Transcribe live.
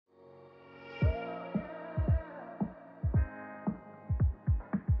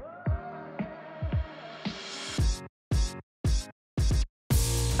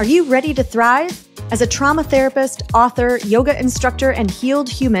Are you ready to thrive? As a trauma therapist, author, yoga instructor, and healed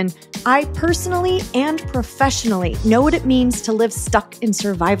human, I personally and professionally know what it means to live stuck in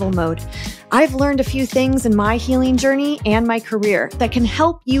survival mode. I've learned a few things in my healing journey and my career that can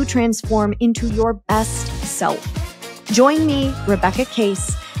help you transform into your best self. Join me, Rebecca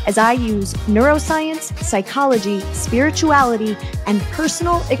Case, as I use neuroscience, psychology, spirituality, and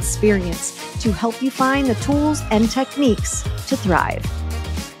personal experience to help you find the tools and techniques to thrive.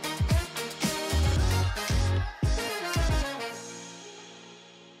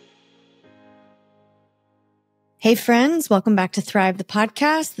 Hey friends, welcome back to Thrive the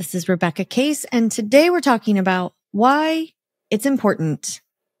podcast. This is Rebecca Case, and today we're talking about why it's important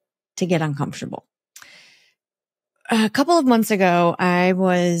to get uncomfortable. A couple of months ago, I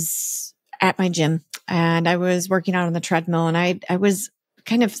was at my gym and I was working out on the treadmill, and I was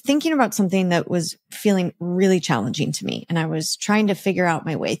kind of thinking about something that was feeling really challenging to me. And I was trying to figure out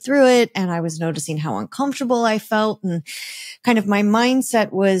my way through it. And I was noticing how uncomfortable I felt. And kind of my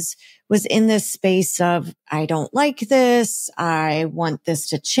mindset was in this space of, I don't like this. I want this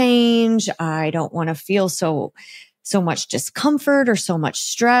to change. I don't want to feel so much discomfort or so much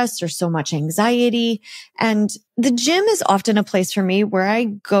stress or so much anxiety. And the gym is often a place for me where I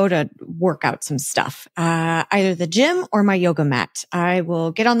go to work out some stuff, either the gym or my yoga mat. I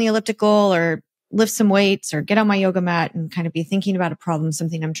will get on the elliptical or lift some weights or get on my yoga mat and kind of be thinking about a problem,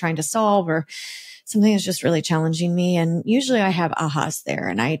 something I'm trying to solve, or something that's just really challenging me. And usually I have ahas there,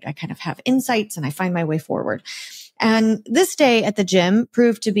 and I kind of have insights and I find my way forward. And this day at the gym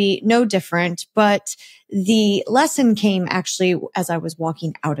proved to be no different, but the lesson came actually as I was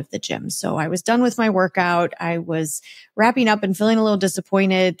walking out of the gym. So I was done with my workout. I was wrapping up and feeling a little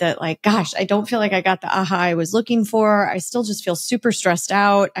disappointed that, gosh, I don't feel like I got the aha I was looking for. I still just feel super stressed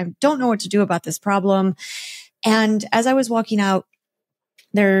out. I don't know what to do about this problem. And as I was walking out,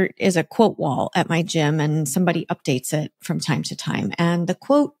 there is a quote wall at my gym, and somebody updates it from time to time. And the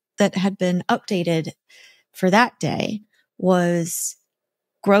quote that had been updated for that day was,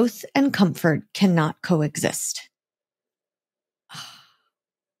 "Growth and comfort cannot coexist."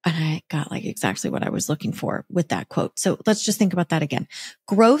 And I got exactly what I was looking for with that quote. So let's just think about that again.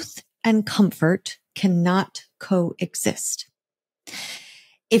 Growth and comfort cannot coexist.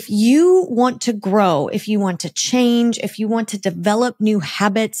 If you want to grow, if you want to change, if you want to develop new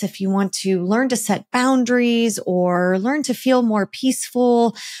habits, if you want to learn to set boundaries or learn to feel more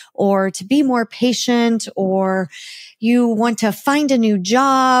peaceful or to be more patient, or you want to find a new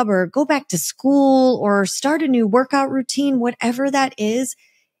job or go back to school or start a new workout routine, whatever that is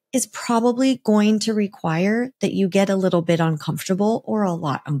probably going to require that you get a little bit uncomfortable or a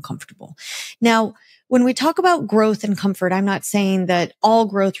lot uncomfortable. Now, when we talk about growth and comfort, I'm not saying that all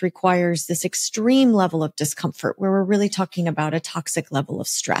growth requires this extreme level of discomfort where we're really talking about a toxic level of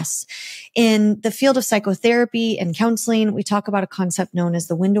stress. In the field of psychotherapy and counseling, we talk about a concept known as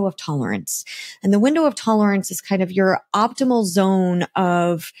the window of tolerance. And the window of tolerance is kind of your optimal zone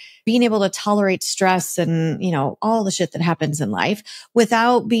of being able to tolerate stress and, all the shit that happens in life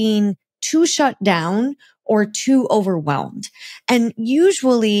without being too shut down or too overwhelmed. And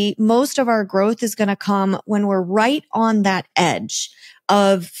usually most of our growth is going to come when we're right on that edge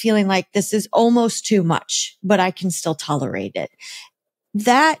of feeling like this is almost too much, but I can still tolerate it.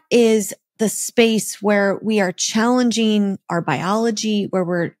 That is the space where we are challenging our biology, where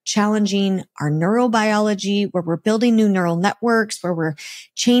we're challenging our neurobiology, where we're building new neural networks, where we're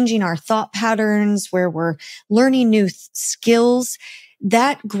changing our thought patterns, where we're learning new skills.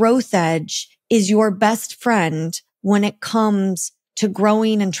 That growth edge is your best friend when it comes to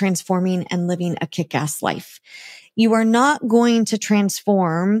growing and transforming and living a kick-ass life. You are not going to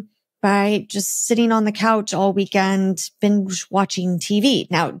transform by just sitting on the couch all weekend, binge watching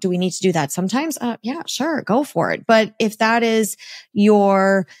TV. Now, do we need to do that sometimes? Yeah, sure, go for it. But if that is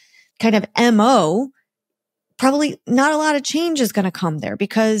your kind of MO, probably not a lot of change is going to come there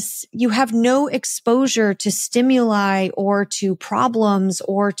because you have no exposure to stimuli or to problems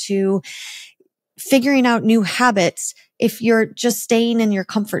or to figuring out new habits if you're just staying in your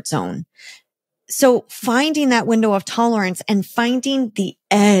comfort zone. So finding that window of tolerance and finding the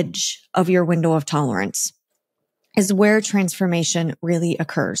edge of your window of tolerance is where transformation really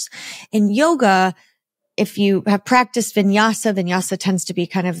occurs. In yoga, if you have practiced vinyasa tends to be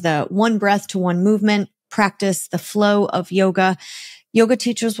kind of the one breath to one movement practice, the flow of yoga. Yoga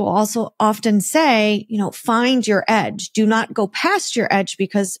teachers will also often say, find your edge. Do not go past your edge,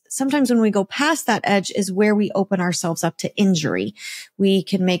 because sometimes when we go past that edge is where we open ourselves up to injury. We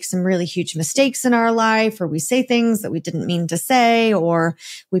can make some really huge mistakes in our life, or we say things that we didn't mean to say, or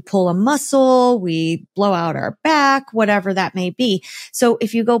we pull a muscle, we blow out our back, whatever that may be. So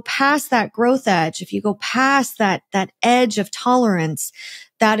if you go past that growth edge, if you go past that edge of tolerance,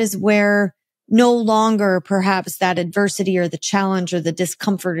 that is where no longer perhaps that adversity or the challenge or the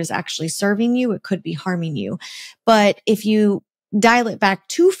discomfort is actually serving you. It could be harming you. But if you dial it back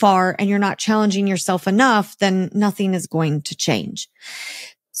too far and you're not challenging yourself enough, then nothing is going to change.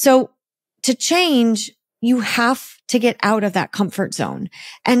 So to change, you have to get out of that comfort zone.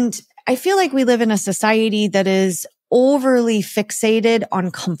 And I feel like we live in a society that is overly fixated on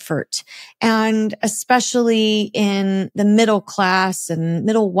comfort. And especially in the middle class and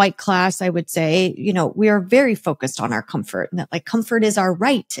middle white class, I would say, we are very focused on our comfort, and that comfort is our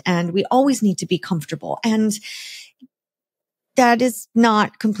right and we always need to be comfortable. And that is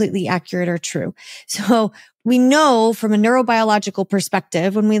not completely accurate or true. So we know from a neurobiological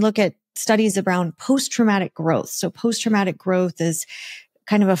perspective, when we look at studies around post-traumatic growth. So post-traumatic growth is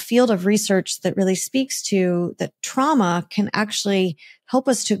kind of a field of research that really speaks to that trauma can actually help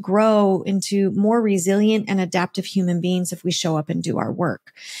us to grow into more resilient and adaptive human beings if we show up and do our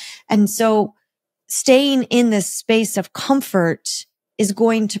work. And so staying in this space of comfort is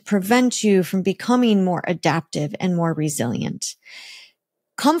going to prevent you from becoming more adaptive and more resilient.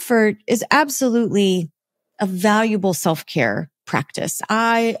 Comfort is absolutely a valuable self-care practice.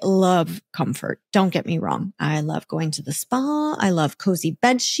 I love comfort. Don't get me wrong. I love going to the spa. I love cozy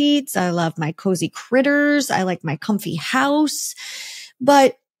bed sheets. I love my cozy critters. I like my comfy house.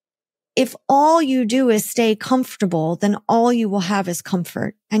 But if all you do is stay comfortable, then all you will have is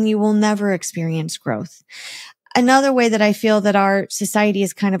comfort, and you will never experience growth. Another way that I feel that our society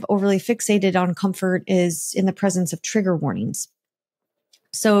is kind of overly fixated on comfort is in the presence of trigger warnings.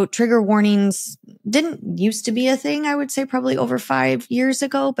 So trigger warnings didn't used to be a thing, I would say probably over 5 years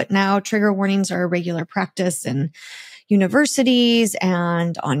ago, but now trigger warnings are a regular practice in universities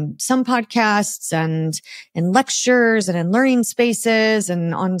and on some podcasts and in lectures and in learning spaces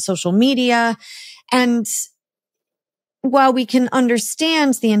and on social media. And while we can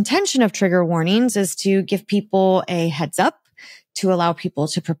understand the intention of trigger warnings is to give people a heads up, to allow people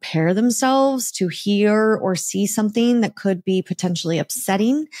to prepare themselves to hear or see something that could be potentially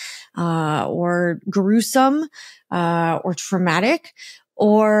upsetting, or gruesome, or traumatic,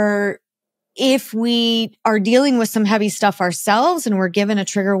 or if we are dealing with some heavy stuff ourselves and we're given a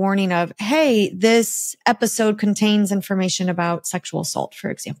trigger warning of, hey, this episode contains information about sexual assault, for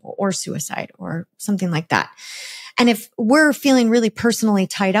example, or suicide or something like that. And if we're feeling really personally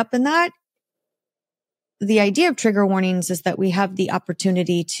tied up in that, the idea of trigger warnings is that we have the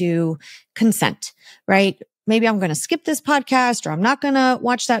opportunity to consent, right? Maybe I'm going to skip this podcast, or I'm not going to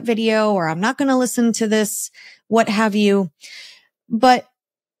watch that video, or I'm not going to listen to this, what have you. But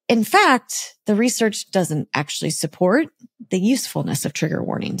in fact, the research doesn't actually support the usefulness of trigger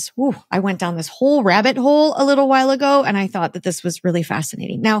warnings. Ooh, I went down this whole rabbit hole a little while ago, and I thought that this was really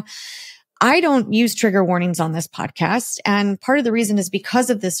fascinating. Now, I don't use trigger warnings on this podcast, and part of the reason is because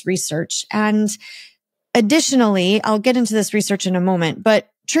of this research. And additionally, I'll get into this research in a moment, but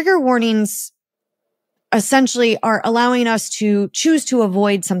trigger warnings essentially are allowing us to choose to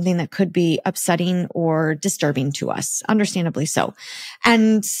avoid something that could be upsetting or disturbing to us, understandably so.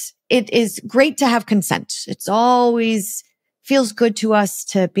 And it is great to have consent. It's always feels good to us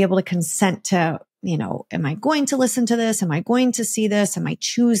to be able to consent to, am I going to listen to this? Am I going to see this? Am I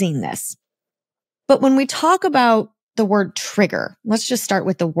choosing this? But when we talk about the word trigger, let's just start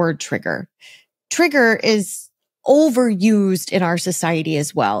with the word trigger. Trigger is overused in our society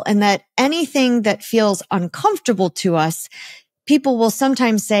as well. And that anything that feels uncomfortable to us, people will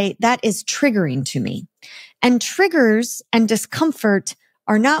sometimes say that is triggering to me. And triggers and discomfort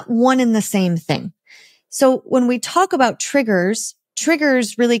are not one and the same thing. So when we talk about triggers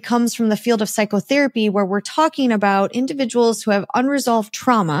really comes from the field of psychotherapy, where we're talking about individuals who have unresolved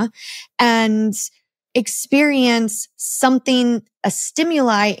trauma and experience something, a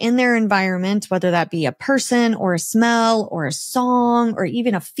stimuli in their environment, whether that be a person or a smell or a song or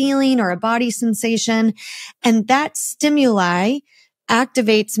even a feeling or a body sensation. And that stimuli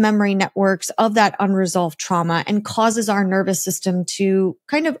activates memory networks of that unresolved trauma and causes our nervous system to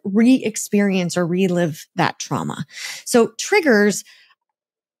kind of re-experience or relive that trauma. So triggers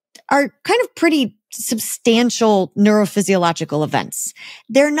are kind of pretty substantial neurophysiological events.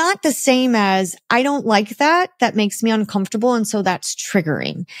 They're not the same as, I don't like that. That makes me uncomfortable. And so that's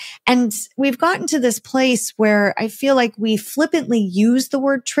triggering. And we've gotten to this place where I feel like we flippantly use the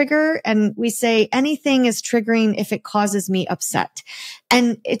word trigger and we say anything is triggering if it causes me upset.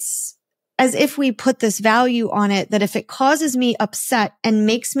 And it's as if we put this value on it that if it causes me upset and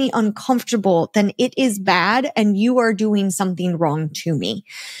makes me uncomfortable, then it is bad and you are doing something wrong to me.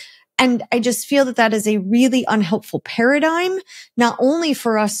 And I just feel that that is a really unhelpful paradigm, not only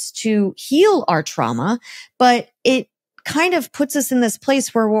for us to heal our trauma, but it kind of puts us in this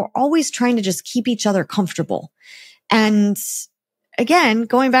place where we're always trying to just keep each other comfortable. And again,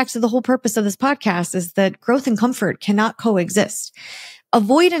 going back to the whole purpose of this podcast is that growth and comfort cannot coexist.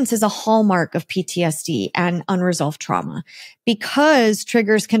 Avoidance is a hallmark of PTSD and unresolved trauma because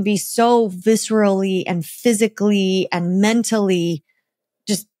triggers can be so viscerally and physically and mentally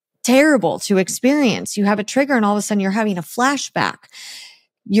just terrible to experience. You have a trigger and all of a sudden you're having a flashback.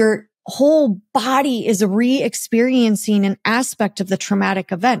 Your whole body is re-experiencing an aspect of the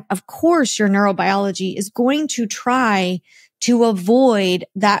traumatic event. Of course, your neurobiology is going to try to avoid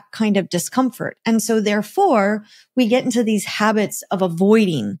that kind of discomfort. And so therefore, we get into these habits of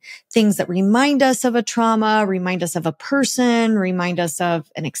avoiding things that remind us of a trauma, remind us of a person, remind us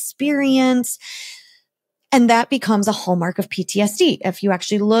of an experience. And that becomes a hallmark of PTSD. If you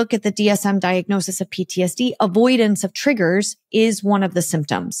actually look at the DSM diagnosis of PTSD, avoidance of triggers is one of the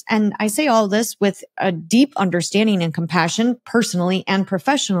symptoms. And I say all this with a deep understanding and compassion, personally and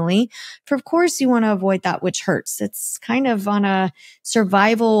professionally, for of course you want to avoid that which hurts. It's kind of on a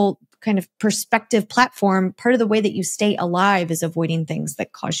survival kind of perspective platform. Part of the way that you stay alive is avoiding things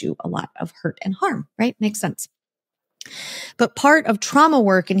that cause you a lot of hurt and harm, right? Makes sense. But part of trauma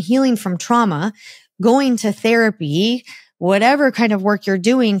work and healing from trauma, going to therapy, whatever kind of work you're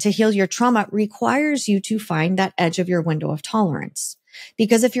doing to heal your trauma requires you to find that edge of your window of tolerance.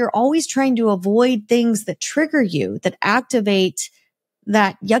 Because if you're always trying to avoid things that trigger you, that activate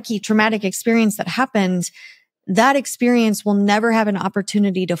that yucky traumatic experience that happened, that experience will never have an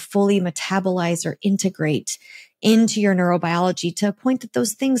opportunity to fully metabolize or integrate into your neurobiology to a point that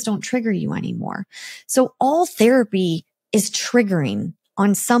those things don't trigger you anymore. So all therapy is triggering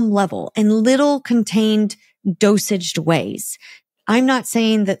on some level in little contained dosaged ways. I'm not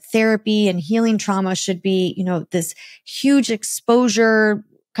saying that therapy and healing trauma should be, this huge exposure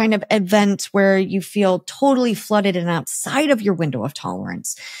kind of event where you feel totally flooded and outside of your window of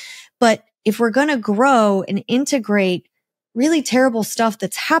tolerance. But if we're going to grow and integrate really terrible stuff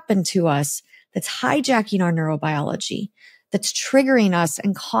that's happened to us, that's hijacking our neurobiology, that's triggering us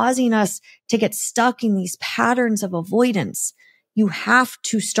and causing us to get stuck in these patterns of avoidance, you have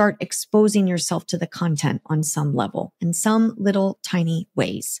to start exposing yourself to the content on some level, in some little tiny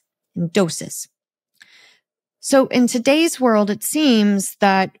ways, in doses. So in today's world, it seems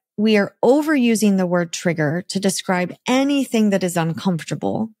that we are overusing the word trigger to describe anything that is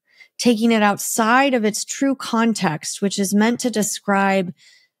uncomfortable, taking it outside of its true context, which is meant to describe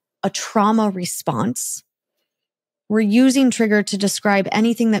a trauma response. We're using trigger to describe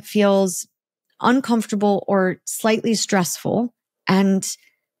anything that feels uncomfortable or slightly stressful. And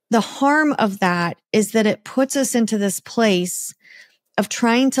the harm of that is that it puts us into this place of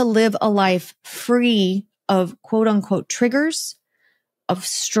trying to live a life free of quote unquote triggers, of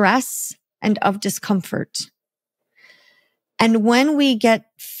stress, and of discomfort. And when we get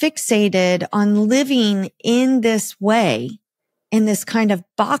fixated on living in this way, in this kind of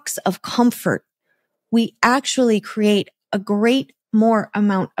box of comfort, we actually create a great more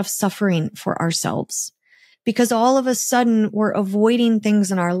amount of suffering for ourselves. Because all of a sudden we're avoiding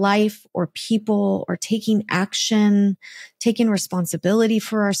things in our life or people or taking action, taking responsibility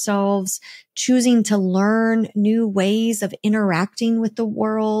for ourselves, choosing to learn new ways of interacting with the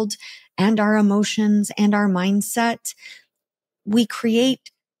world and our emotions and our mindset. We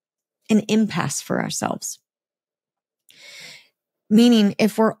create an impasse for ourselves. Meaning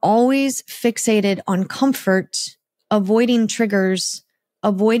if we're always fixated on comfort, avoiding triggers,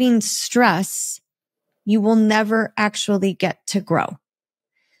 avoiding stress, you will never actually get to grow.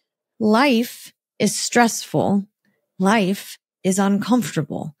 Life is stressful. Life is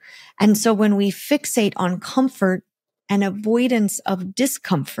uncomfortable. And so when we fixate on comfort and avoidance of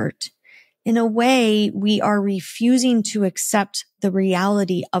discomfort, in a way, we are refusing to accept the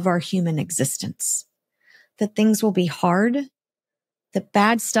reality of our human existence. That things will be hard, that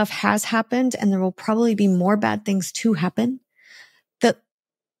bad stuff has happened, and there will probably be more bad things to happen. That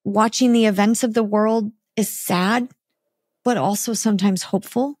watching the events of the world is sad, but also sometimes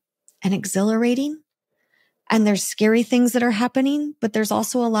hopeful and exhilarating. and there's scary things that are happening, but there's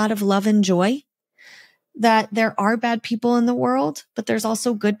also a lot of love and joy, that there are bad people in the world, but there's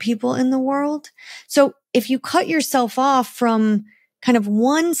also good people in the world. So if you cut yourself off from kind of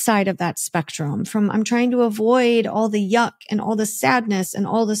one side of that spectrum, from I'm trying to avoid all the yuck and all the sadness and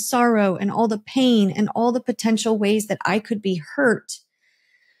all the sorrow and all the pain and all the potential ways that I could be hurt,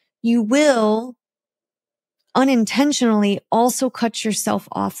 you will unintentionally also cut yourself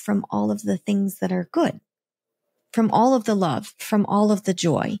off from all of the things that are good, from all of the love, from all of the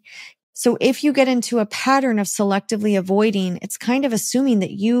joy. So if you get into a pattern of selectively avoiding, it's kind of assuming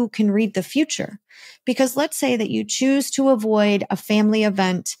that you can read the future. Because let's say that you choose to avoid a family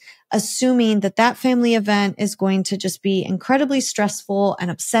event, assuming that that family event is going to just be incredibly stressful and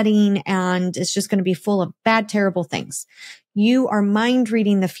upsetting, and it's just going to be full of bad, terrible things. You are mind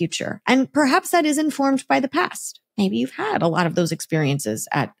reading the future. And perhaps that is informed by the past. Maybe you've had a lot of those experiences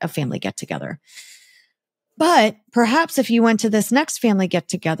at a family get together. But perhaps if you went to this next family get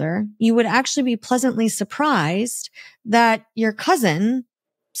together, you would actually be pleasantly surprised that your cousin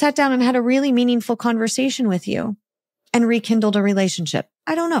sat down and had a really meaningful conversation with you and rekindled a relationship.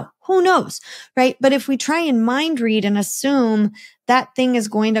 I don't know. Who knows, right? But if we try and mind read and assume that thing is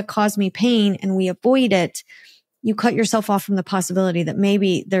going to cause me pain and we avoid it, you cut yourself off from the possibility that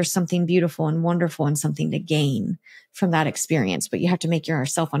maybe there's something beautiful and wonderful and something to gain from that experience. But you have to make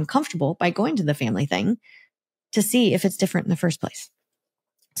yourself uncomfortable by going to the family thing to see if it's different in the first place.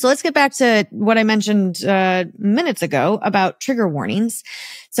 So let's get back to what I mentioned minutes ago about trigger warnings.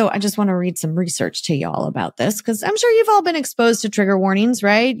 So I just want to read some research to y'all about this, because I'm sure you've all been exposed to trigger warnings,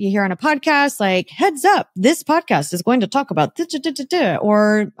 right? You hear on a podcast like, heads up, this podcast is going to talk about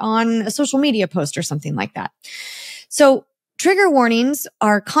or on a social media post or something like that. So trigger warnings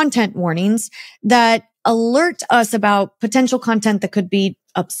are content warnings that alert us about potential content that could be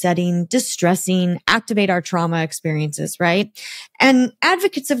upsetting, distressing, activate our trauma experiences, right? And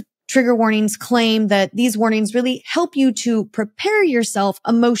advocates of trigger warnings claim that these warnings really help you to prepare yourself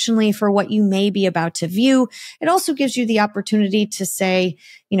emotionally for what you may be about to view. It also gives you the opportunity to say,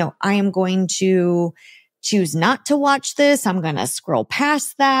 I am going to choose not to watch this. I'm going to scroll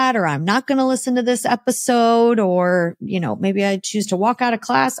past that, or I'm not going to listen to this episode, or, maybe I choose to walk out of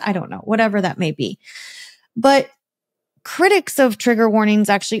class. I don't know, whatever that may be. But critics of trigger warnings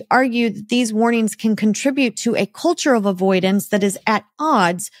actually argue that these warnings can contribute to a culture of avoidance that is at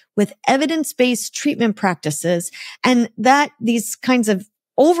odds with evidence-based treatment practices, and that these kinds of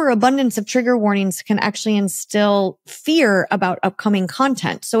overabundance of trigger warnings can actually instill fear about upcoming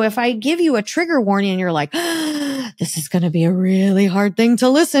content. So if I give you a trigger warning and you're like, this is going to be a really hard thing to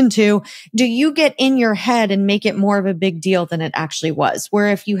listen to, do you get in your head and make it more of a big deal than it actually was? Where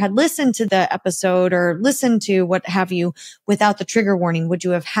if you had listened to the episode or listened to what have you without the trigger warning, would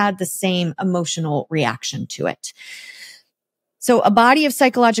you have had the same emotional reaction to it? So a body of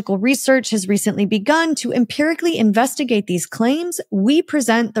psychological research has recently begun to empirically investigate these claims. We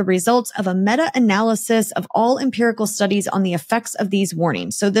present the results of a meta-analysis of all empirical studies on the effects of these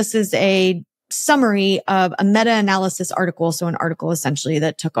warnings. So this is a summary of a meta-analysis article. So an article essentially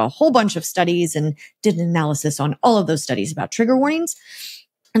that took a whole bunch of studies and did an analysis on all of those studies about trigger warnings.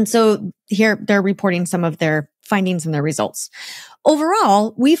 And so here they're reporting some of their findings and their results.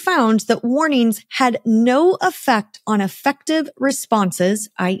 Overall, we found that warnings had no effect on effective responses,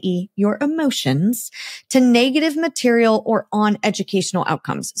 i.e. your emotions, to negative material or on educational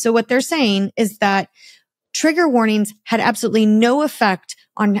outcomes. So what they're saying is that trigger warnings had absolutely no effect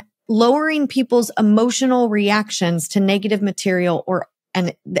on lowering people's emotional reactions to negative material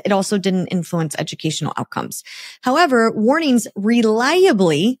and it also didn't influence educational outcomes. However, trigger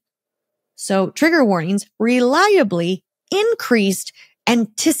warnings reliably increased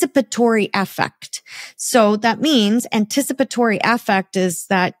anticipatory affect. So that means anticipatory affect is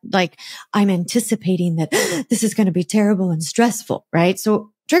that I'm anticipating that this is going to be terrible and stressful, right?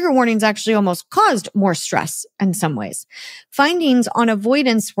 So trigger warnings actually almost caused more stress in some ways. Findings on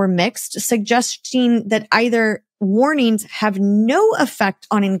avoidance were mixed, suggesting that either warnings have no effect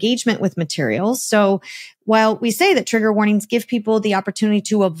on engagement with materials. So while we say that trigger warnings give people the opportunity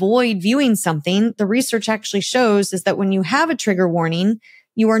to avoid viewing something, the research actually shows is that when you have a trigger warning,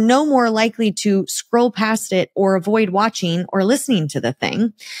 you are no more likely to scroll past it or avoid watching or listening to the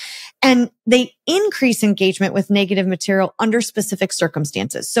thing. And they increase engagement with negative material under specific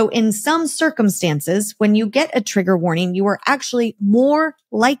circumstances. So in some circumstances, when you get a trigger warning, you are actually more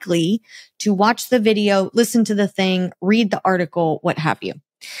likely to watch the video, listen to the thing, read the article, what have you.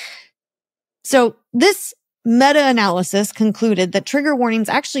 So this meta-analysis concluded that trigger warnings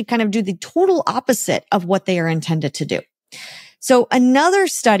actually kind of do the total opposite of what they are intended to do. So another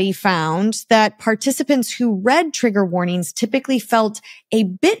study found that participants who read trigger warnings typically felt a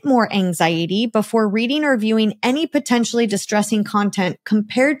bit more anxiety before reading or viewing any potentially distressing content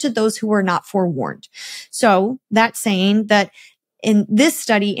compared to those who were not forewarned. So that's saying that in this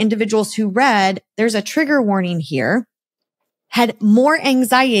study, individuals who read, there's a trigger warning here, had more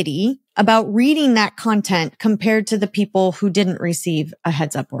anxiety about reading that content compared to the people who didn't receive a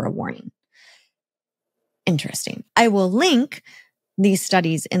heads up or a warning. Interesting. I will link these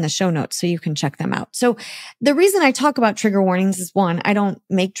studies in the show notes so you can check them out. So the reason I talk about trigger warnings is, one, I don't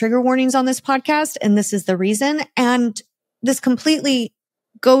make trigger warnings on this podcast, and this is the reason. And this completely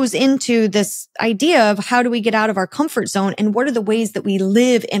goes into this idea of how do we get out of our comfort zone and what are the ways that we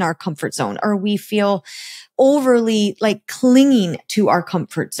live in our comfort zone, or we feel overly like clinging to our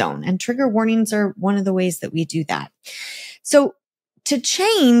comfort zone. And trigger warnings are one of the ways that we do that. So to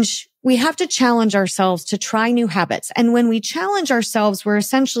change, we have to challenge ourselves to try new habits. And when we challenge ourselves, we're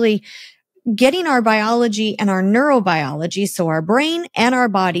essentially getting our biology and our neurobiology, so our brain and our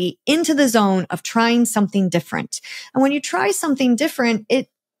body, into the zone of trying something different. And when you try something different, it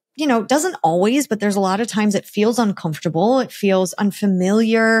doesn't always, but there's a lot of times it feels uncomfortable. It feels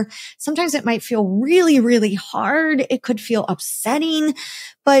unfamiliar. Sometimes it might feel really, really hard. It could feel upsetting,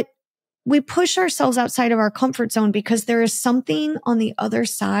 but we push ourselves outside of our comfort zone because there is something on the other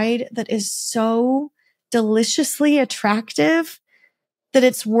side that is so deliciously attractive that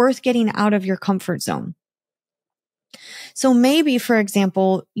it's worth getting out of your comfort zone. So maybe, for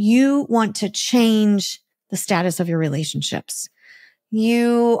example, you want to change the status of your relationships.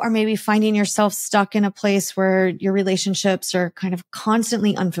 You are maybe finding yourself stuck in a place where your relationships are kind of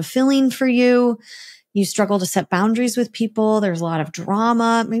constantly unfulfilling for you. You struggle to set boundaries with people. There's a lot of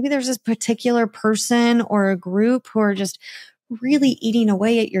drama. Maybe there's this particular person or a group who are just really eating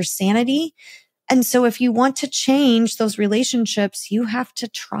away at your sanity. And so if you want to change those relationships, you have to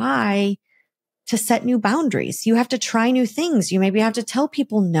try to set new boundaries. You have to try new things. You maybe have to tell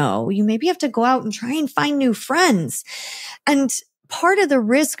people no. You maybe have to go out and try and find new friends. And part of the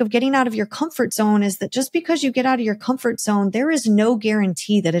risk of getting out of your comfort zone is that just because you get out of your comfort zone, there is no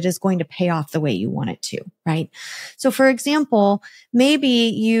guarantee that it is going to pay off the way you want it to, right? So for example, maybe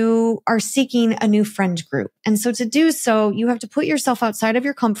you are seeking a new friend group. And so to do so, you have to put yourself outside of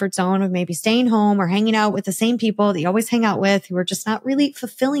your comfort zone of maybe staying home or hanging out with the same people that you always hang out with who are just not really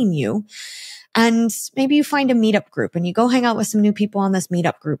fulfilling you. And maybe you find a meetup group and you go hang out with some new people on this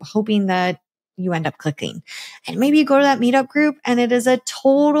meetup group, hoping that you end up clicking. And maybe you go to that meetup group and it is a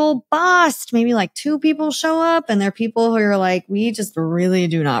total bust. Maybe like 2 people show up and they're people who are like, we just really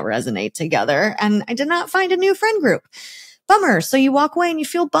do not resonate together. And I did not find a new friend group. Bummer. So you walk away and you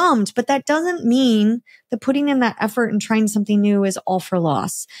feel bummed, but that doesn't mean that putting in that effort and trying something new is all for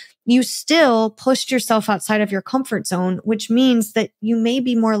loss. You still pushed yourself outside of your comfort zone, which means that you may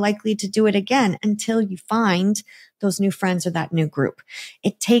be more likely to do it again until you find those new friends or that new group.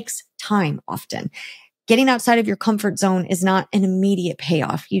 It takes time often. Getting outside of your comfort zone is not an immediate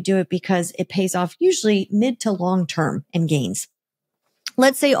payoff. You do it because it pays off usually mid to long term in gains.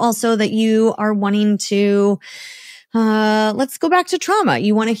 Let's say also that you are wanting to, let's go back to trauma.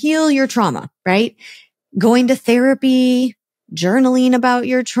 You want to heal your trauma, right? Going to therapy, journaling about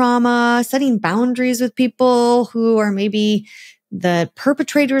your trauma, setting boundaries with people who are maybe the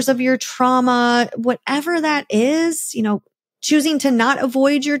perpetrators of your trauma, whatever that is, choosing to not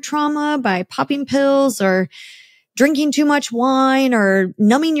avoid your trauma by popping pills or drinking too much wine or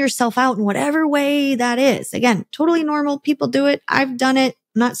numbing yourself out in whatever way that is. Again, totally normal. People do it. I've done it.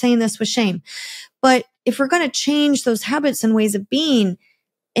 I'm not saying this with shame. But if we're going to change those habits and ways of being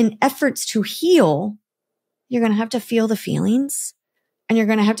in efforts to heal, you're going to have to feel the feelings and you're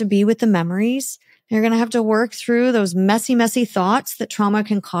going to have to be with the memories. You're going to have to work through those messy, messy thoughts that trauma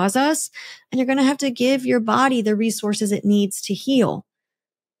can cause us. And you're going to have to give your body the resources it needs to heal.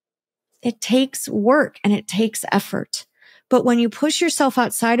 It takes work and it takes effort. But when you push yourself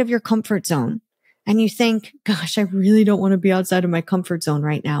outside of your comfort zone and you think, gosh, I really don't want to be outside of my comfort zone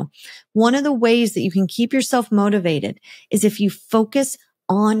right now, one of the ways that you can keep yourself motivated is if you focus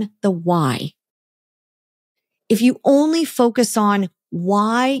on the why. If you only focus on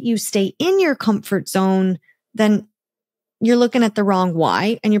why you stay in your comfort zone, then you're looking at the wrong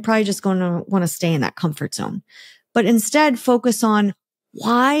why, and you're probably just going to want to stay in that comfort zone. But instead, focus on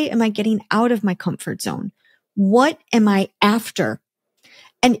why am I getting out of my comfort zone? What am I after?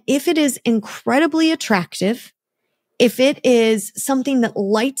 And if it is incredibly attractive, if it is something that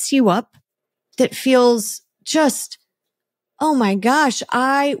lights you up, that feels just, oh my gosh,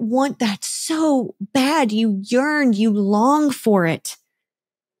 I want that so bad. You yearn, you long for it.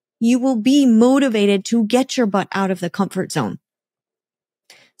 You will be motivated to get your butt out of the comfort zone.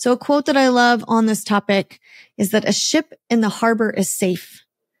 So a quote that I love on this topic is that a ship in the harbor is safe,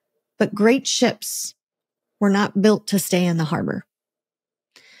 but great ships were not built to stay in the harbor.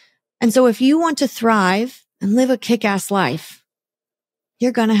 And so if you want to thrive and live a kick-ass life,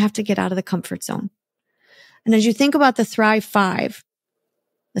 you're going to have to get out of the comfort zone. And as you think about the Thrive 5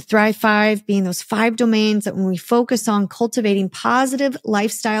 being those 5 domains that when we focus on cultivating positive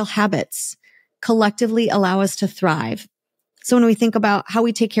lifestyle habits, collectively allow us to thrive. So when we think about how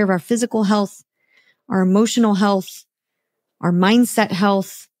we take care of our physical health, our emotional health, our mindset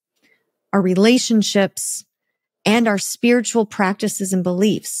health, our relationships, and our spiritual practices and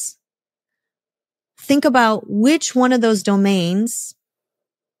beliefs, think about which one of those domains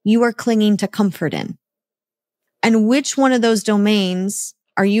you are clinging to comfort in. And which one of those domains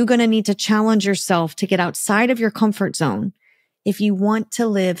are you going to need to challenge yourself to get outside of your comfort zone if you want to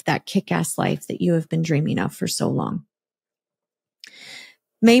live that kick-ass life that you have been dreaming of for so long?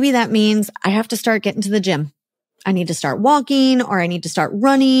 Maybe that means I have to start getting to the gym. I need to start walking, or I need to start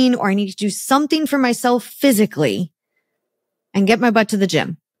running, or I need to do something for myself physically and get my butt to the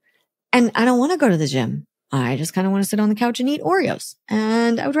gym. And I don't want to go to the gym. I just kind of want to sit on the couch and eat Oreos,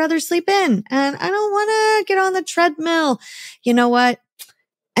 and I would rather sleep in, and I don't want to get on the treadmill. You know what?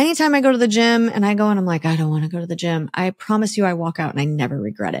 Anytime I go to the gym and I go and I'm like, I don't want to go to the gym, I promise you I walk out and I never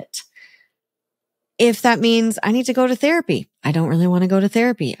regret it. If that means I need to go to therapy, I don't really want to go to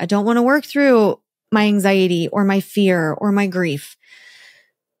therapy. I don't want to work through my anxiety or my fear or my grief.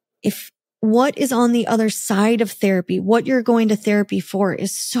 If what is on the other side of therapy, what you're going to therapy for,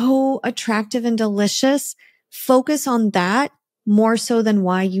 is so attractive and delicious, focus on that more so than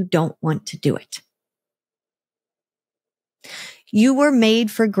why you don't want to do it. You were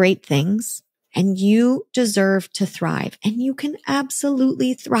made for great things, and you deserve to thrive, and you can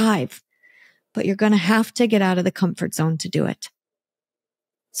absolutely thrive, but you're going to have to get out of the comfort zone to do it.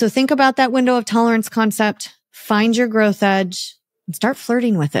 So think about that window of tolerance concept, find your growth edge, and start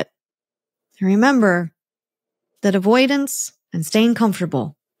flirting with it. And remember that avoidance and staying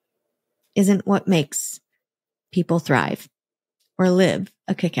comfortable isn't what makes people thrive or live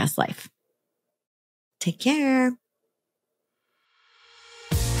a kick-ass life. Take care.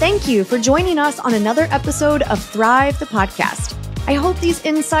 Thank you for joining us on another episode of Thrive the Podcast. I hope these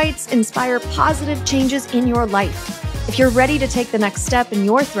insights inspire positive changes in your life. If you're ready to take the next step in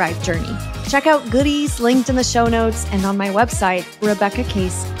your Thrive journey, check out goodies linked in the show notes and on my website,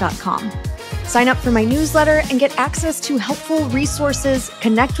 RebeccaCase.com. Sign up for my newsletter and get access to helpful resources,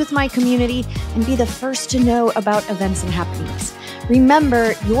 connect with my community, and be the first to know about events and happenings.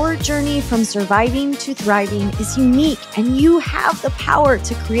 Remember, your journey from surviving to thriving is unique, and you have the power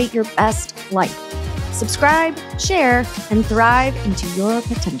to create your best life. Subscribe, share, and thrive into your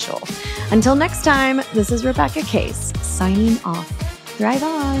potential. Until next time, this is Rebecca Case, signing off. Thrive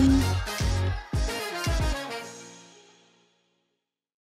on.